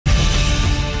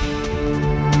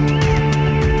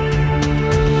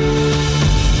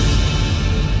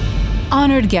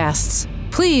Honored guests,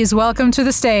 please welcome to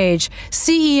the stage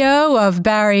CEO of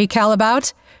Barry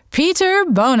Callebaut, Peter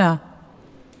Boone.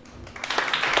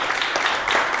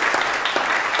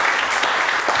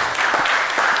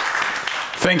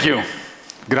 Thank you.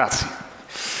 Grazie.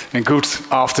 And good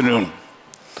afternoon.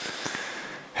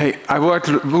 Hey, I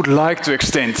would like to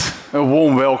extend a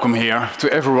warm welcome here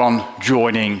to everyone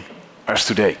joining us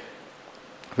today.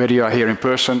 Whether you are here in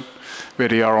person,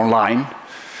 whether you are online,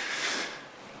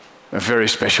 a very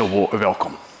special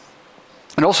welcome.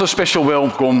 And also a special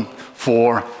welcome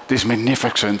for this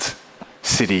magnificent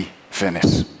city,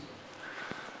 Venice.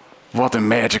 What a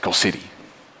magical city.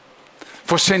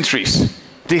 For centuries,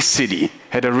 this city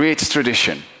had a rich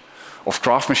tradition of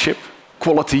craftsmanship,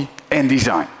 quality, and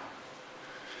design.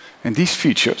 And these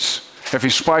features have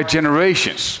inspired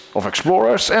generations of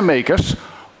explorers and makers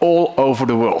all over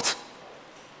the world.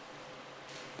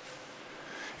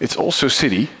 It's also a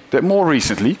city that more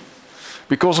recently,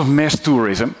 because of mass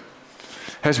tourism,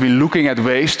 has been looking at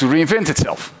ways to reinvent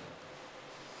itself,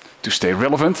 to stay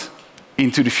relevant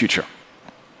into the future.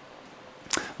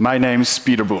 My name is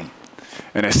Peter Boone,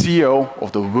 and as CEO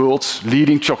of the world's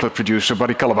leading chocolate producer,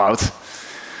 Barry Callebaut,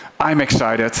 I'm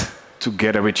excited to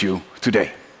gather with you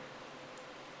today.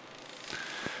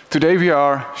 Today we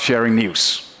are sharing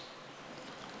news,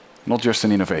 not just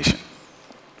an innovation,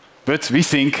 but we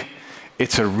think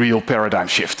it's a real paradigm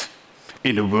shift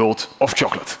in the world of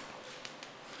chocolate.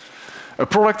 A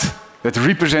product that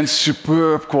represents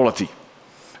superb quality,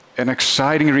 an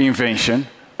exciting reinvention,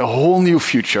 a whole new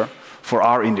future for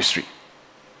our industry.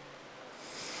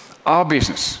 Our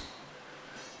business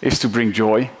is to bring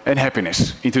joy and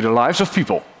happiness into the lives of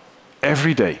people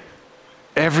every day,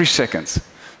 every second,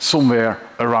 somewhere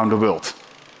around the world,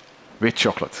 with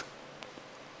chocolate.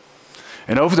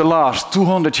 And over the last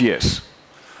 200 years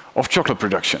of chocolate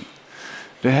production,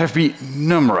 there have been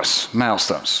numerous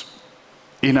milestones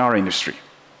in our industry.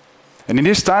 And in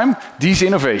this time, these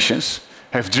innovations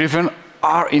have driven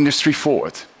our industry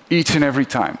forward each and every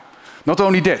time. Not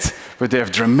only that, but they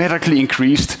have dramatically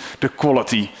increased the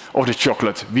quality of the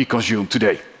chocolate we consume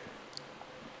today.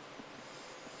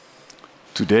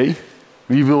 Today,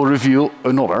 we will reveal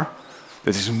another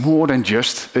that is more than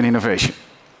just an innovation.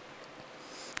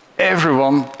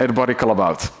 Everyone at Barry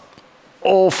Callebaut,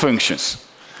 all functions,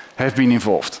 have been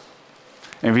involved.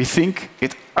 And we think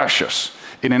it ushers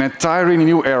in an entirely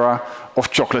new era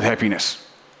of chocolate happiness.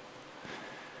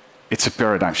 It's a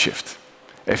paradigm shift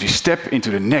as we step into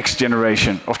the next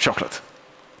generation of chocolate.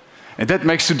 And that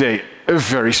makes today a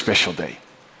very special day.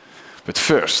 But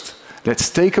first,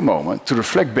 let's take a moment to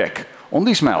reflect back on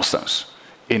these milestones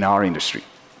in our industry.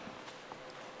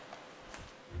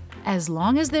 As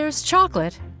long as there's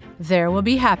chocolate, there will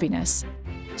be happiness.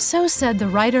 So said the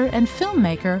writer and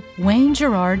filmmaker Wayne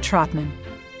Gerard Trotman.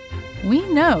 We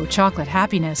know chocolate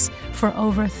happiness for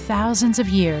over thousands of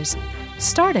years,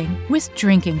 starting with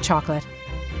drinking chocolate.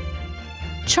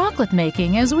 Chocolate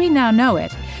making, as we now know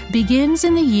it, begins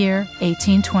in the year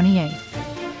 1828.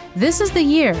 This is the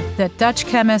year that Dutch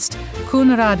chemist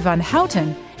Coenraad van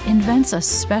Houten invents a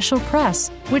special press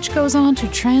which goes on to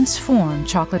transform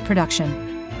chocolate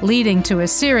production, leading to a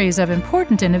series of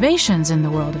important innovations in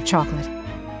the world of chocolate.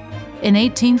 In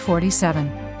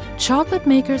 1847, chocolate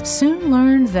makers soon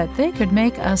learned that they could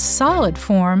make a solid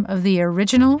form of the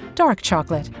original dark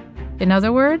chocolate. In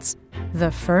other words, the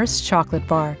first chocolate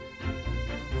bar.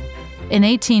 In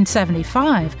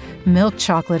 1875, milk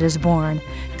chocolate is born,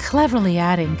 cleverly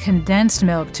adding condensed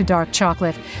milk to dark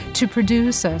chocolate to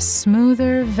produce a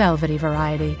smoother, velvety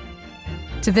variety.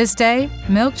 To this day,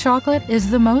 milk chocolate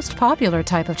is the most popular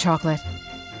type of chocolate.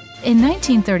 In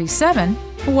 1937,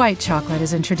 white chocolate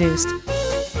is introduced.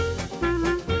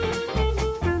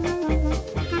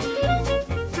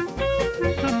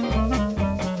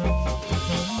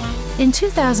 In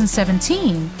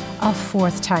 2017, a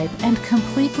fourth type and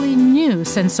completely new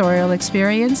sensorial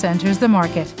experience enters the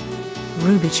market: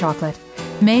 ruby chocolate,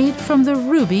 made from the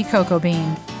ruby cocoa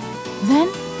bean. Then,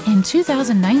 in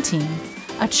 2019,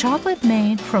 a chocolate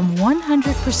made from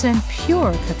 100%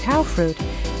 pure cacao fruit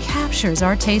captures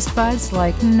our taste buds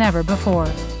like never before.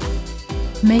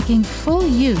 Making full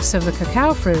use of the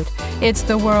cacao fruit, it's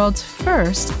the world's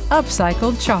first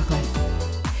upcycled chocolate.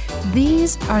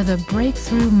 These are the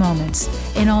breakthrough moments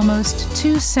in almost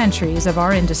 2 centuries of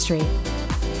our industry.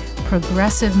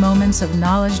 Progressive moments of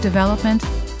knowledge development,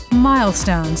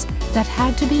 milestones that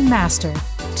had to be mastered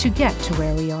to get to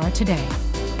where we are today.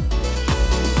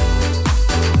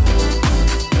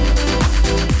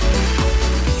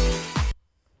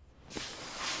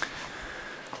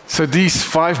 So these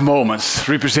 5 moments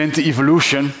represent the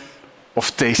evolution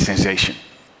of taste sensation.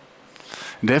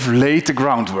 They have laid the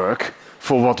groundwork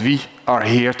for what we are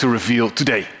here to reveal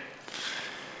today.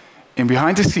 And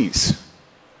behind the scenes,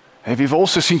 we've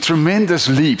also seen tremendous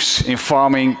leaps in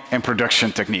farming and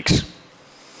production techniques.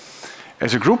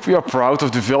 As a group, we are proud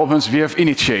of developments we have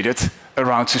initiated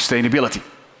around sustainability,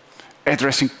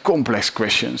 addressing complex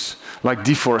questions like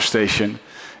deforestation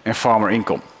and farmer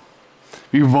income.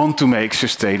 We want to make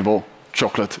sustainable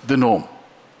chocolate the norm.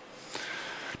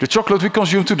 The chocolate we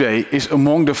consume today is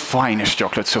among the finest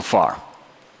chocolate so far.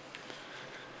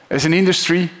 As an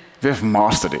industry, we have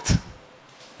mastered it.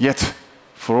 Yet,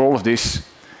 for all of this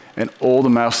and all the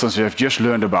milestones we have just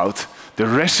learned about, the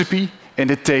recipe and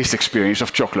the taste experience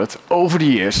of chocolate over the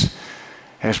years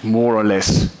has more or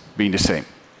less been the same.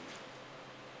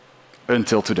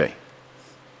 Until today.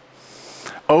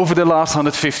 Over the last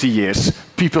 150 years,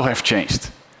 people have changed.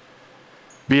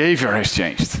 Behavior has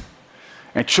changed.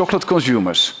 And chocolate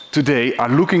consumers today are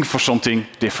looking for something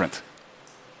different.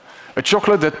 A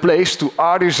chocolate that plays to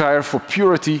our desire for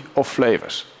purity of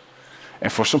flavors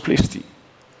and for simplicity.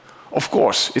 Of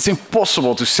course, it's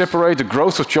impossible to separate the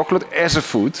growth of chocolate as a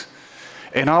food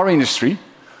in our industry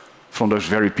from those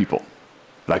very people,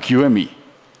 like you and me,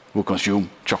 who consume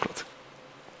chocolate.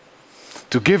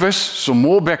 To give us some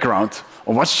more background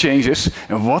on what changes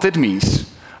and what it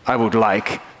means, I would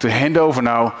like to hand over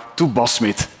now to Bas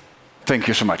Smit. Thank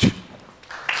you so much.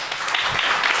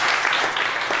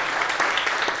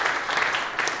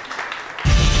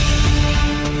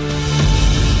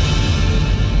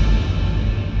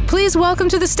 Please welcome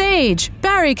to the stage,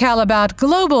 Barry Callebaut,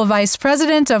 Global Vice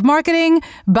President of Marketing,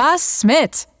 Bas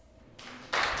Smit.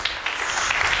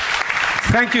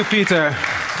 Thank you, Peter.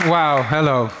 Wow,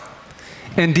 hello.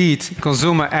 Indeed,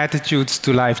 consumer attitudes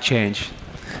to life change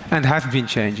and have been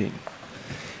changing.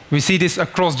 We see this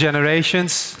across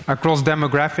generations, across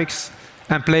demographics,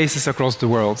 and places across the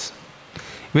world,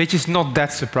 which is not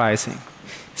that surprising,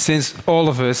 since all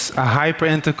of us are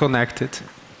hyper-interconnected.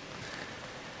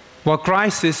 While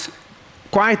crises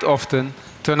quite often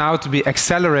turn out to be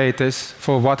accelerators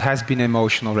for what has been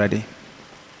emotion already.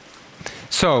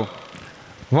 So,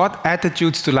 what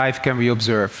attitudes to life can we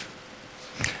observe?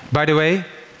 By the way,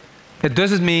 it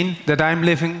doesn't mean that I'm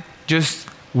living just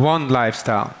one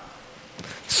lifestyle.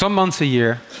 Some months a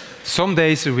year, some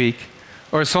days a week,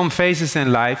 or some phases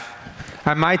in life,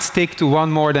 I might stick to one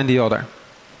more than the other.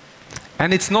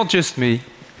 And it's not just me,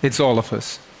 it's all of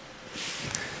us.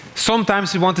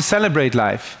 Sometimes we want to celebrate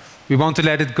life. We want to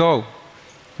let it go.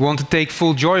 We want to take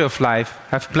full joy of life,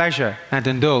 have pleasure and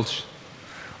indulge.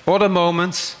 Other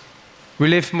moments, we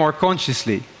live more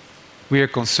consciously. We are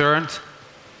concerned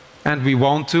and we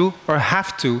want to or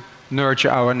have to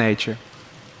nurture our nature.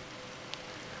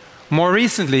 More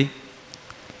recently,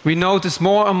 we notice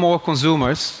more and more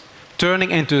consumers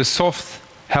turning into a soft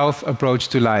health approach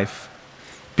to life.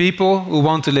 People who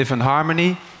want to live in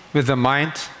harmony with their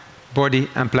mind, body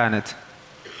and planet.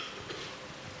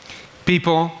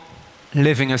 People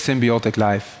living a symbiotic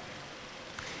life.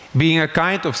 Being a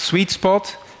kind of sweet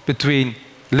spot between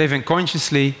living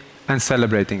consciously and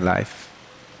celebrating life.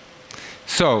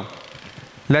 So,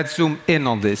 let's zoom in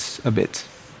on this a bit.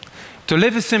 To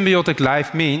live a symbiotic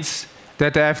life means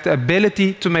that I have the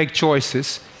ability to make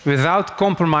choices without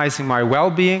compromising my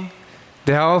well-being,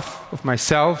 the health of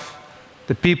myself,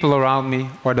 the people around me,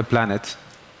 or the planet.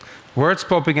 Words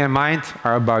popping in mind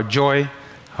are about joy,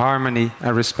 harmony,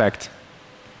 and respect.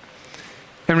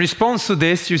 In response to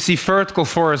this, you see vertical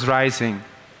forests rising,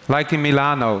 like in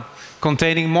Milano,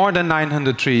 containing more than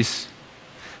 900 trees.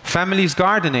 Families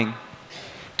gardening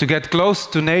to get close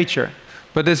to nature,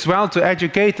 but as well to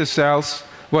educate themselves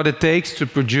what it takes to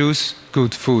produce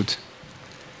good food.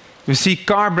 We see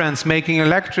car brands making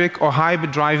electric or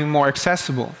hybrid driving more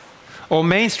accessible, or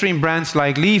mainstream brands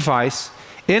like Levi's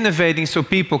innovating so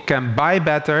people can buy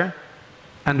better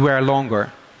and wear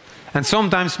longer, and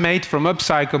sometimes made from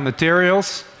upcycled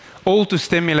materials, all to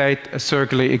stimulate a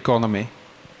circular economy.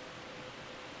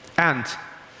 And,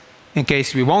 in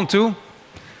case we want to,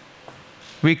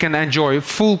 we can enjoy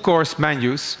full-course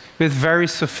menus with very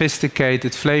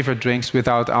sophisticated flavored drinks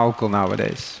without alcohol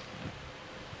nowadays.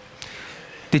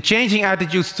 The changing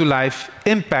attitudes to life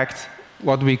impact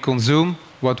what we consume,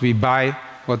 what we buy,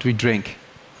 what we drink.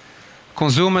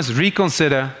 Consumers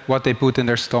reconsider what they put in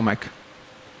their stomach.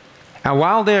 And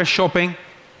while they are shopping,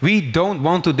 we don't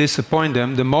want to disappoint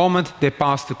them the moment they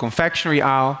pass the confectionery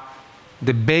aisle,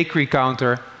 the bakery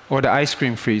counter, or the ice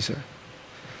cream freezer.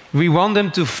 We want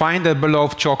them to find their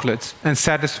beloved chocolates and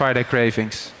satisfy their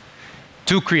cravings,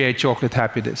 to create chocolate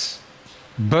happiness,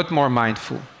 but more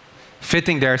mindful,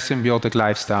 fitting their symbiotic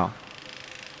lifestyle.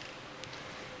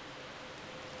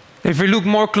 If we look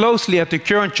more closely at the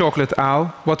current chocolate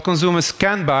aisle, what consumers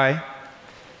can buy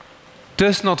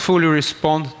does not fully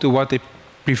respond to what they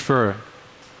prefer.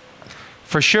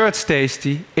 For sure it's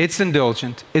tasty, it's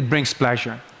indulgent, it brings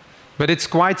pleasure. But it's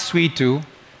quite sweet too,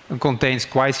 and contains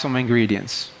quite some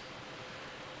ingredients.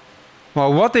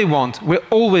 Well, what they want will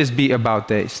always be about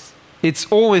taste. It's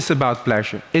always about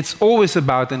pleasure. It's always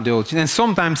about indulgence, and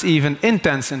sometimes even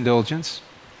intense indulgence.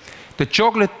 The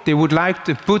chocolate they would like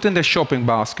to put in their shopping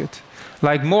basket,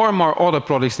 like more and more other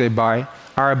products they buy,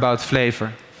 are about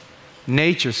flavor,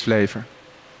 nature's flavor.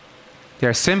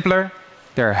 They're simpler,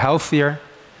 they're healthier,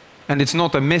 and it's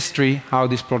not a mystery how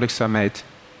these products are made.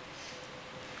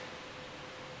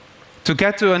 To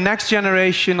get to a next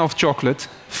generation of chocolate,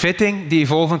 fitting the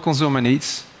evolving consumer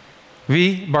needs,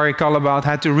 we, Barry Callebaut,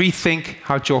 had to rethink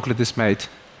how chocolate is made.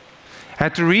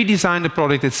 Had to redesign the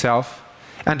product itself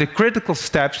and the critical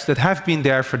steps that have been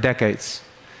there for decades.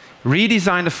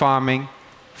 Redesign the farming,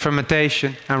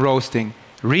 fermentation and roasting.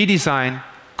 Redesign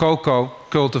cocoa,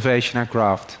 cultivation and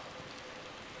craft.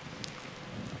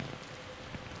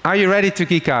 Are you ready to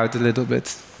geek out a little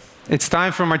bit? It's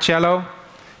time for Marcello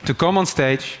to come on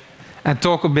stage and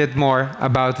talk a bit more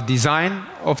about the design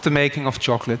of the making of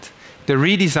chocolate, the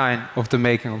redesign of the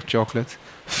making of chocolate,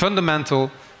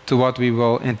 fundamental to what we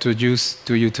will introduce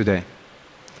to you today.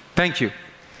 Thank you.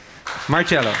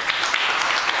 Marcello.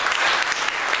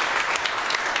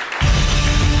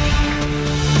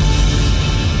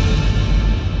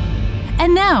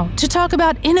 And now, to talk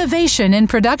about innovation in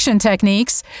production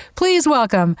techniques, please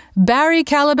welcome Barry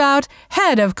Callebaut,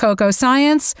 Head of Cocoa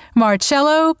Science,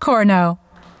 Marcello Corno.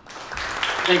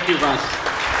 Thank you,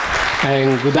 Vas.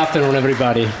 And good afternoon,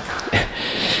 everybody.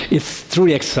 It's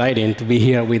truly exciting to be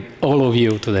here with all of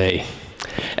you today.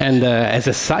 And as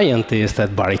a scientist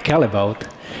at Barry Callebaut,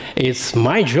 it's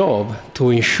my job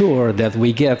to ensure that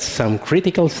we get some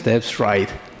critical steps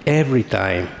right every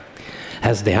time,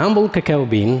 as the humble cacao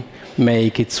bean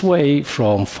makes its way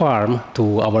from farm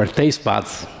to our taste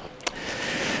buds.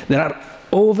 There are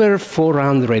over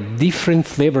 400 different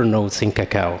flavor notes in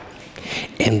cacao,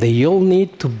 and they all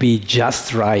need to be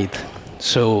just right.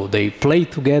 So they play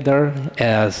together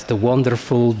as the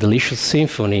wonderful, delicious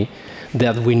symphony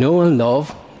that we know and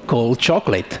love called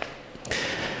chocolate.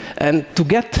 And to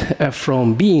get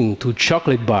from bean to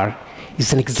chocolate bar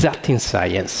is an exacting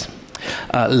science.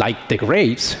 Like the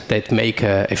grapes that make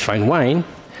a fine wine,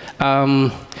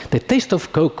 the taste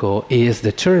of cocoa is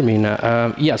determined,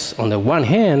 yes, on the one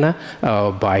hand,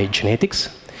 by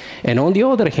genetics, and on the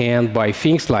other hand, by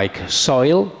things like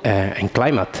soil and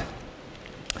climate.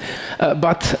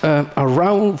 But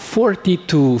around 40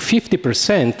 to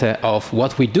 50% of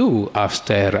what we do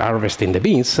after harvesting the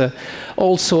beans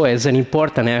also has an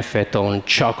important effect on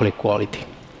chocolate quality.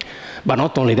 But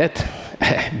not only that,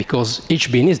 because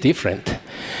each bean is different.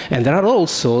 And there are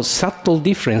also subtle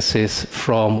differences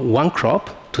from one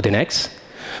crop to the next,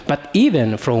 but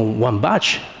even from one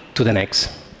batch to the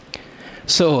next.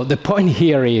 So the point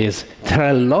here is there are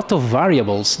a lot of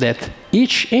variables that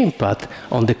each impact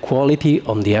on the quality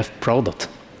of the end product.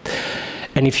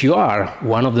 And if you are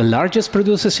one of the largest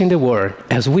producers in the world,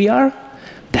 as we are,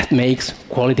 that makes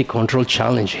quality control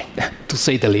challenging, to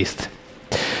say the least.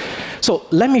 So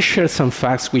let me share some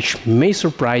facts which may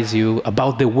surprise you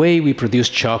about the way we produce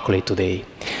chocolate today.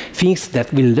 Things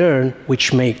that we learn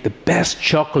which make the best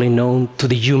chocolate known to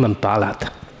the human palate.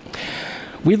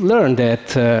 We've learned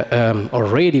that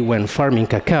already when farming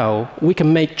cacao, we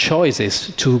can make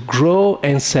choices to grow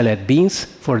and select beans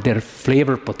for their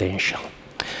flavor potential.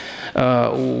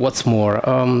 What's more,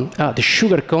 the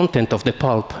sugar content of the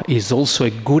pulp is also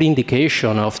a good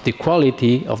indication of the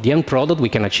quality of the end product we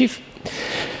can achieve.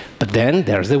 But then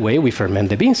there's the way we ferment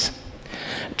the beans.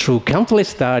 Through countless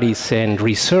studies and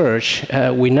research,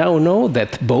 we now know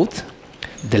that both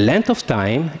the length of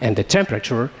time and the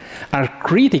temperature are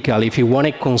critical if you want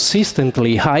a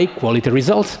consistently high quality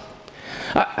result.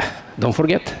 Don't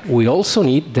forget, we also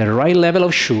need the right level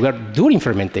of sugar during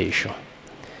fermentation.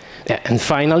 And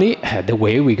finally, the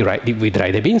way we dry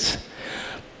the beans.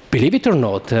 Believe it or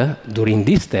not, during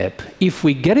this step, if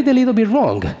we get it a little bit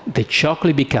wrong, the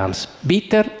chocolate becomes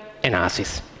bitter and acid.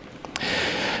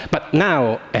 But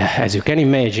now, as you can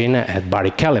imagine, at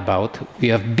Barry Callebaut, we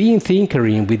have been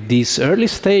tinkering with these early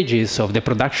stages of the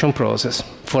production process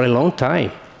for a long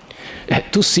time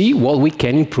to see what we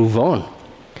can improve on.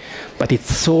 But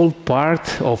it's all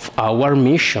part of our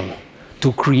mission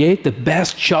to create the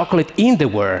best chocolate in the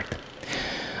world.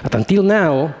 But until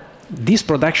now, these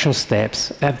production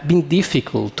steps have been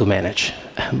difficult to manage.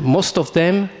 Most of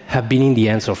them have been in the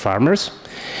hands of farmers,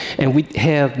 and we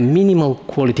have minimal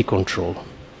quality control.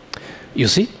 You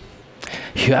see,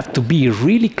 You have to be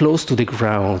really close to the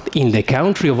ground in the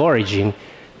country of origin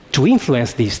to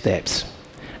influence these steps.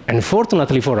 And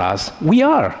fortunately for us, we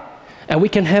are, and we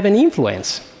can have an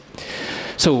influence.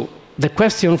 So the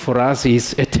question for us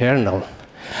is eternal.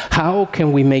 How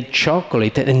can we make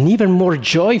chocolate an even more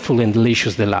joyful and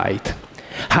delicious delight?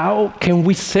 How can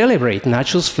we celebrate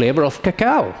nature's flavor of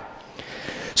cacao?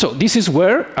 So this is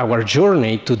where our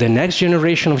journey to the next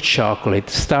generation of chocolate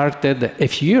started a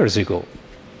few years ago.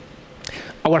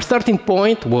 Our starting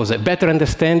point was a better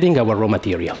understanding of our raw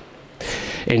material.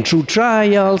 And through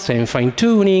trials and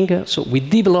fine-tuning, so we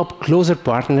developed closer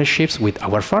partnerships with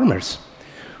our farmers.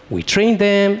 We trained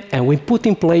them, and we put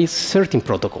in place certain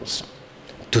protocols.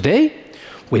 Today,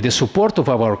 with the support of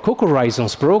our Cocoa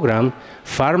Horizons program,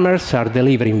 farmers are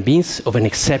delivering beans of an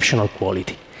exceptional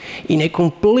quality in a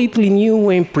completely new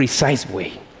and precise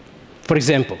way. For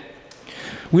example,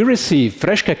 we receive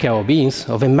fresh cacao beans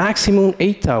of a maximum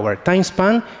 8-hour time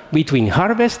span between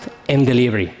harvest and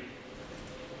delivery.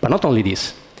 But not only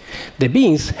this, the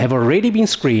beans have already been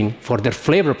screened for their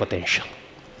flavor potential.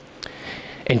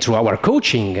 And through our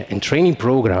coaching and training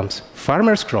programs,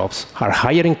 farmers' crops are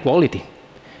higher in quality,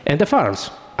 and the farms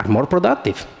are more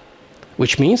productive,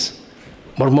 which means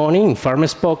more money in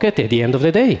farmers' pocket at the end of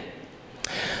the day.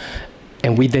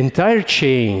 And with the entire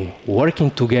chain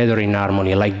working together in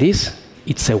harmony like this,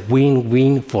 it's a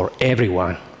win-win for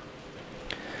everyone.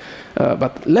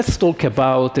 But let's talk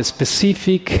about a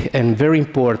specific and very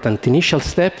important initial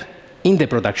step in the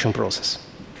production process: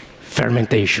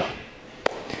 fermentation.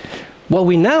 What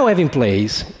we now have in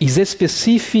place is a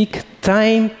specific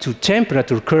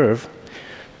time-to-temperature curve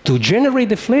to generate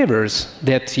the flavors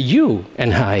that you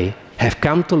and I have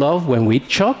come to love when we eat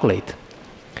chocolate.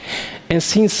 And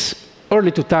since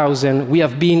early 2000, we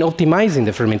have been optimizing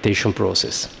the fermentation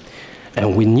process.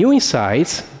 And with new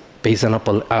insights, based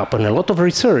upon a lot of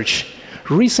research,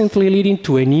 recently leading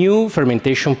to a new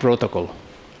fermentation protocol.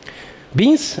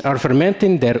 Beans are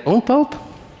fermenting their own pulp.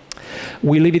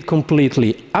 We leave it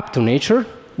completely up to nature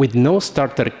with no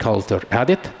starter culture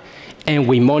added, and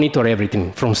we monitor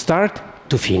everything from start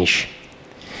to finish.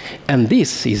 And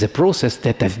this is a process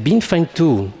that has been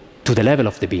fine-tuned to the level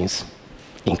of the beans.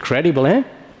 Incredible, eh?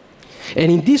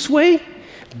 And in this way,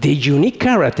 the unique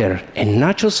character and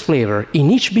natural flavor in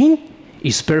each bean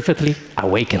is perfectly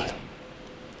awakened.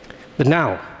 But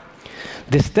now,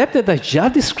 the step that I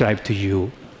just described to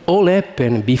you all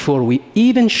happened before we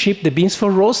even ship the beans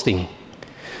for roasting.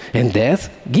 And that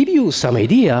gives you some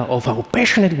idea of how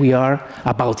passionate we are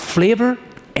about flavor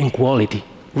and quality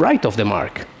right off the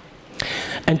mark.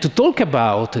 And to talk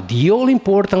about the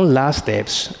all-important last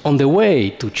steps on the way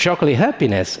to chocolate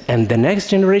happiness and the next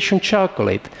generation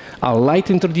chocolate, I'd like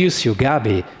to introduce you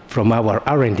Gabi from our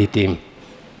R&D team.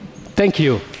 Thank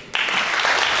you.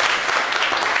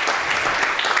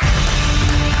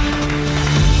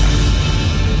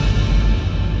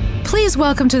 Please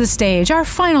welcome to the stage our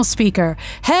final speaker,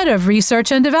 Head of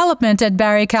Research and Development at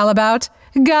Barry Callebaut,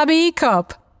 Gabi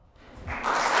Kopp.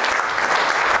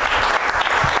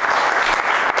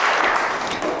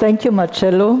 Thank you,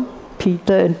 Marcello,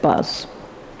 Peter, and Bas.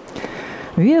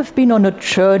 We have been on a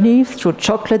journey through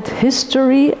chocolate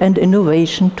history and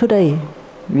innovation today.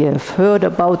 We have heard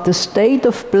about the state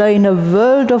of play in a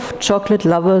world of chocolate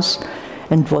lovers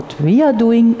and what we are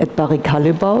doing at Barry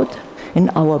Callebaut in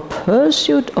our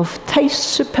pursuit of taste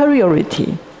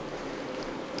superiority.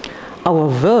 Our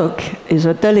work is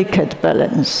a delicate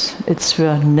balance. It's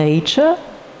where nature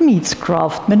meets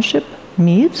craftsmanship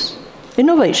meets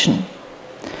innovation.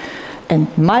 And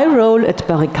my role at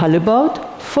Barry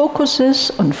Callebaut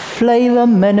focuses on flavor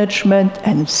management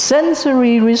and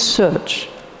sensory research.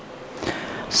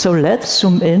 So let's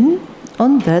zoom in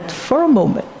on that for a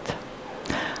moment.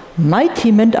 My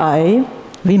team and I,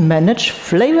 we manage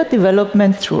flavor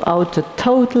development throughout the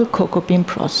total cocoa bean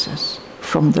process,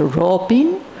 from the raw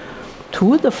bean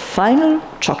to the final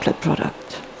chocolate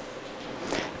product.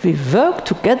 We work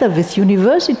together with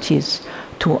universities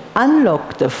to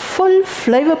unlock the full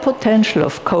flavor potential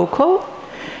of cocoa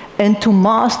and to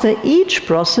master each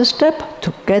process step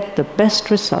to get the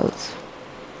best results.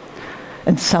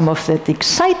 And some of that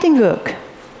exciting work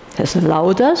has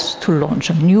allowed us to launch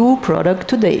a new product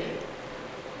today.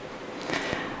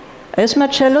 As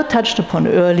Marcello touched upon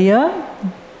earlier,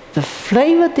 the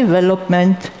flavor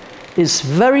development is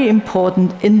very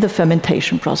important in the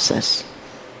fermentation process.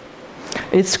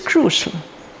 It's crucial.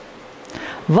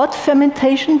 What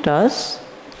fermentation does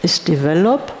is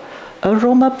develop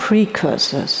aroma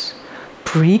precursors.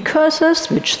 Precursors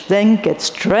which then gets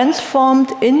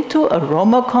transformed into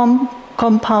aroma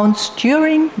compounds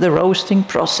during the roasting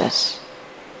process.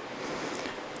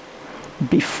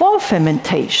 before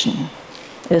fermentation,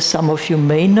 as some of you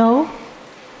may know,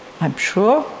 I'm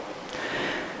sure,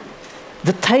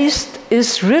 the taste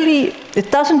is really,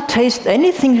 it doesn't taste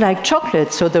anything like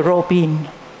chocolate, so the raw bean.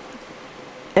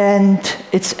 And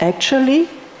it's actually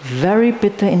very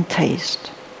bitter in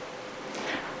taste.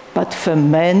 But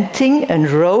fermenting and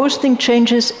roasting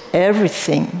changes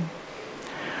everything.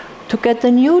 To get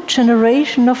a new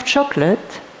generation of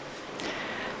chocolate,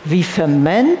 we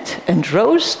ferment and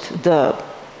roast the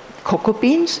cocoa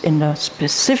beans in a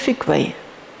specific way,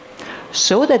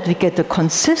 so that we get a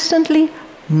consistently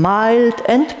mild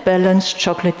and balanced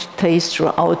chocolate taste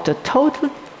throughout the total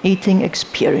eating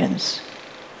experience.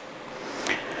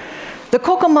 The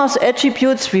cocoa mass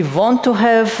attributes we want to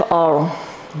have are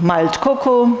mild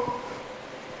cocoa,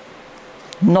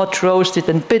 not roasted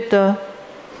and bitter,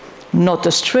 not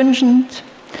astringent,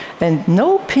 and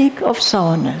no peak of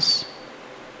sourness.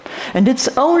 And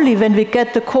it's only when we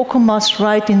get the cocoa mass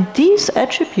right in these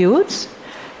attributes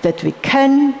that we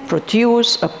can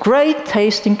produce a great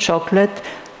tasting chocolate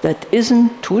that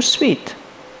isn't too sweet,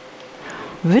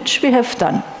 which we have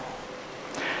done.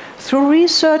 Through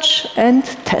research and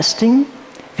testing,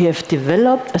 we have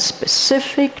developed a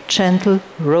specific gentle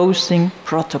roasting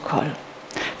protocol,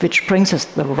 which brings us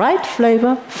the right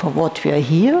flavor for what we are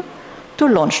here to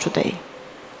launch today.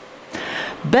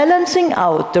 Balancing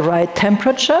out the right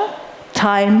temperature,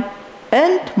 time,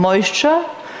 and moisture,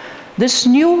 this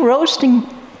new roasting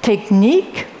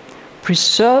technique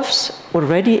preserves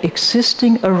already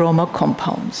existing aroma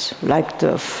compounds, like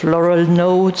the floral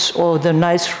notes or the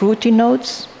nice fruity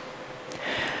notes.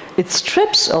 It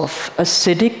strips off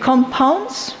acidic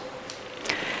compounds,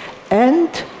 and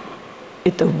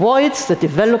it avoids the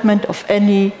development of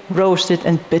any roasted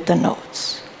and bitter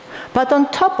notes. But on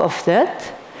top of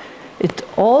that, it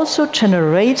also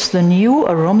generates the new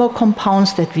aroma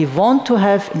compounds that we want to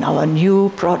have in our new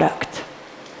product.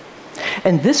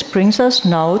 And this brings us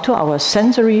now to our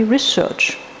sensory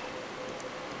research.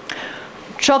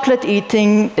 Chocolate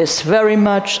eating is very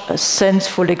much a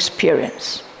senseful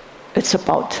experience. It's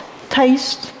about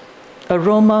taste,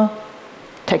 aroma,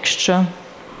 texture,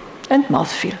 and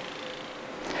mouthfeel.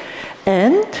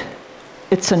 And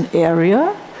it's an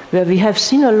area where we have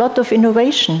seen a lot of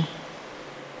innovation.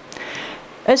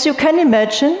 As you can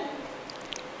imagine,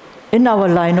 in our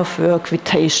line of work, we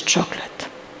taste chocolate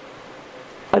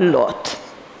a lot.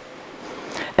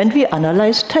 And we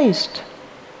analyze taste.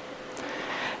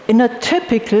 In a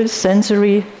typical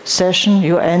sensory session,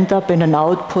 you end up in an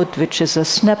output which is a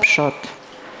snapshot.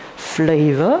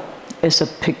 Flavor is a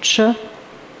picture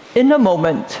in a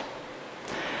moment.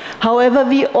 However,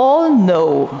 we all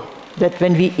know that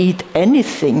when we eat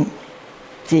anything,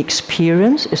 the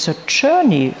experience is a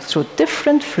journey through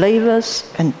different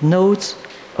flavors and notes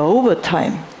over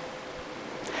time.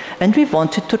 And we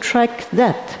wanted to track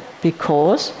that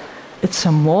because it's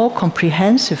a more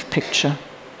comprehensive picture.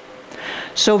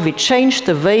 So we changed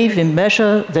the way we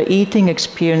measure the eating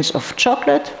experience of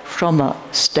chocolate from a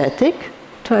static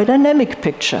to a dynamic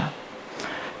picture.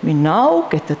 We now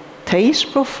get the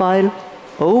taste profile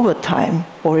over time,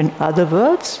 or in other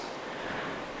words,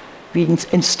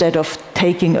 instead of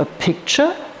taking a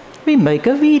picture, we make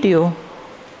a video.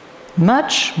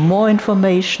 Much more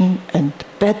information and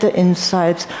better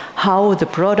insights how the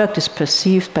product is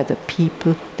perceived by the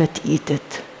people that eat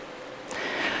it.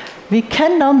 We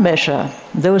can now measure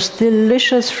those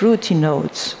delicious fruity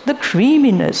notes, the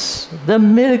creaminess, the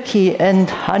milky and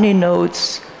honey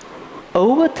notes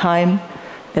over time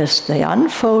as they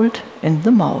unfold in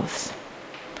the mouth.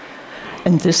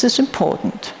 And this is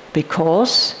important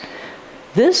because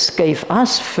this gave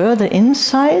us further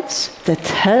insights that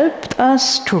helped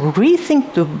us to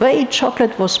rethink the way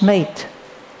chocolate was made.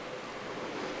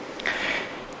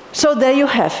 So there you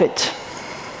have it,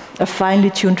 a finely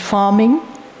tuned farming,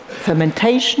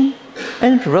 fermentation,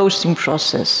 and roasting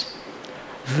process,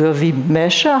 where we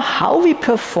measure how we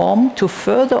perform to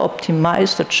further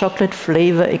optimize the chocolate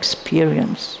flavor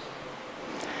experience.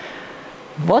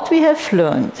 What we have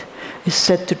learned is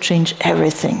set to change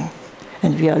everything,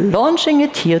 and we are launching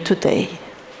it here today.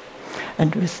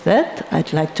 And with that,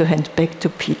 I'd like to hand back to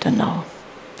Peter now.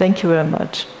 Thank you very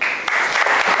much.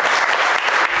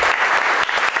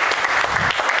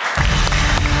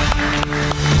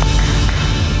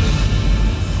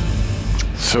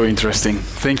 So interesting.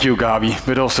 Thank you, Gabi,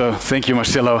 but also thank you,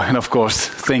 Marcelo, and of course,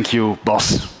 thank you,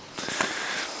 Bas.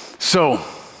 So,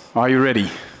 are you ready?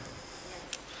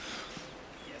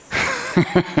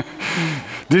 Yes.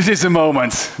 This is the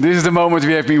moment. This is the moment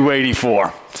we have been waiting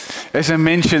for. As I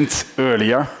mentioned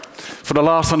earlier, for the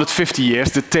last 150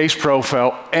 years, the taste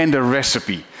profile and the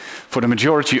recipe for the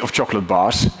majority of chocolate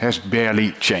bars has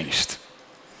barely changed.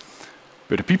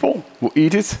 But the people who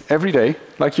eat it every day,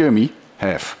 like you and me,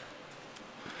 have.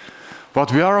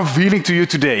 What we are revealing to you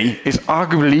today is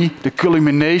arguably the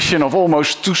culmination of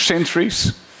almost 2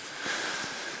 centuries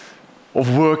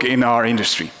of work in our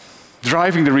industry.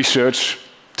 Driving the research,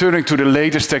 turning to the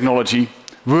latest technology,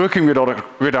 working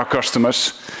with our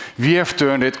customers, we have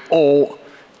turned it all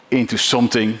into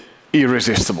something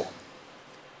irresistible.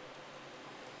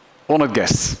 Honored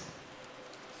guests,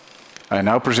 I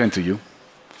now present to you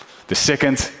the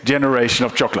 2nd generation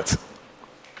of chocolate.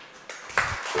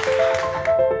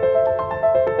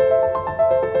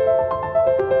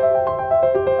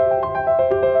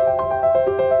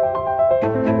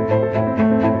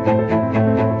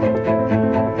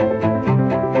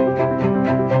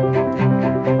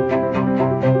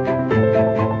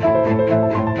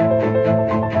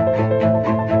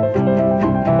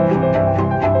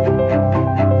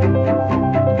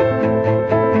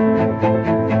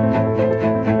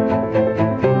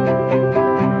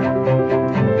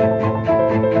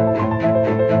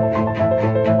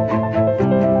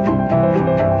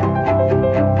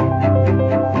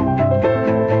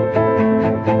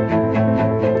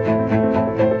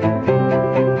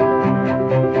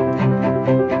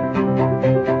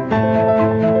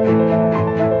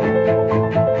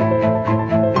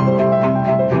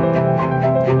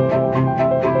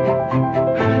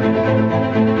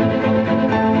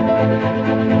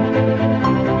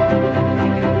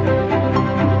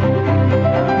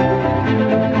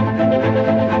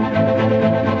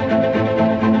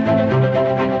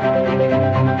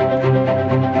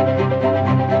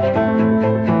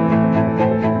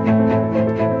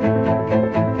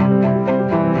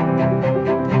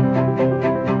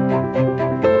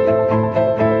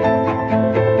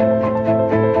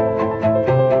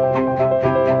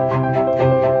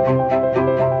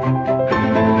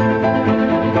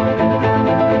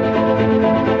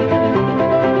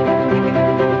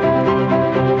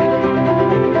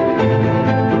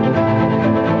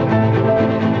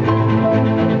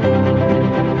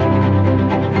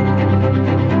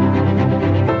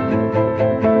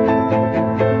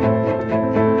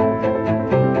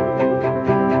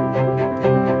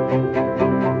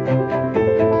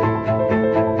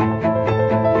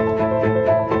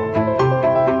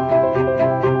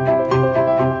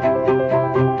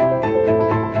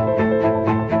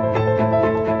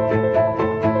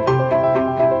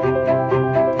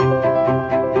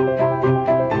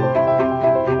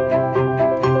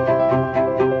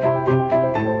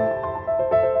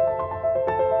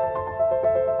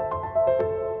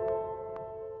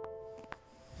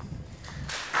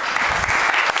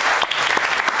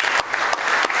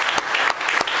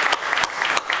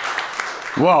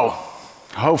 Wow,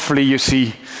 hopefully you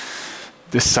see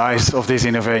the size of this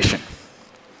innovation.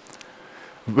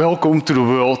 Welcome to the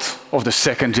world of the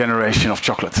 2nd generation of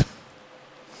chocolate.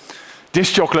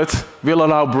 This chocolate will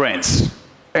allow brands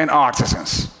and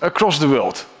artisans across the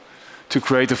world to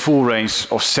create a full range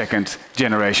of 2nd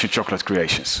generation chocolate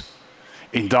creations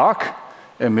in dark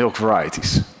and milk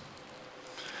varieties.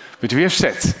 But we have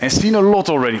said and seen a lot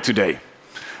already today.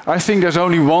 I think there's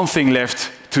only one thing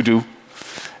left to do,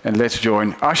 and let's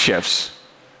join our chefs.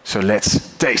 So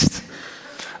let's taste.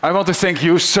 I want to thank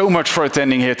you so much for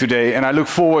attending here today, and I look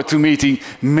forward to meeting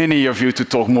many of you to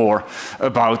talk more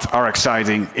about our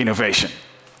exciting innovation.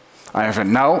 I have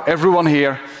now everyone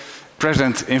here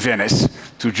present in Venice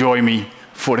to join me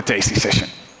for the tasting session.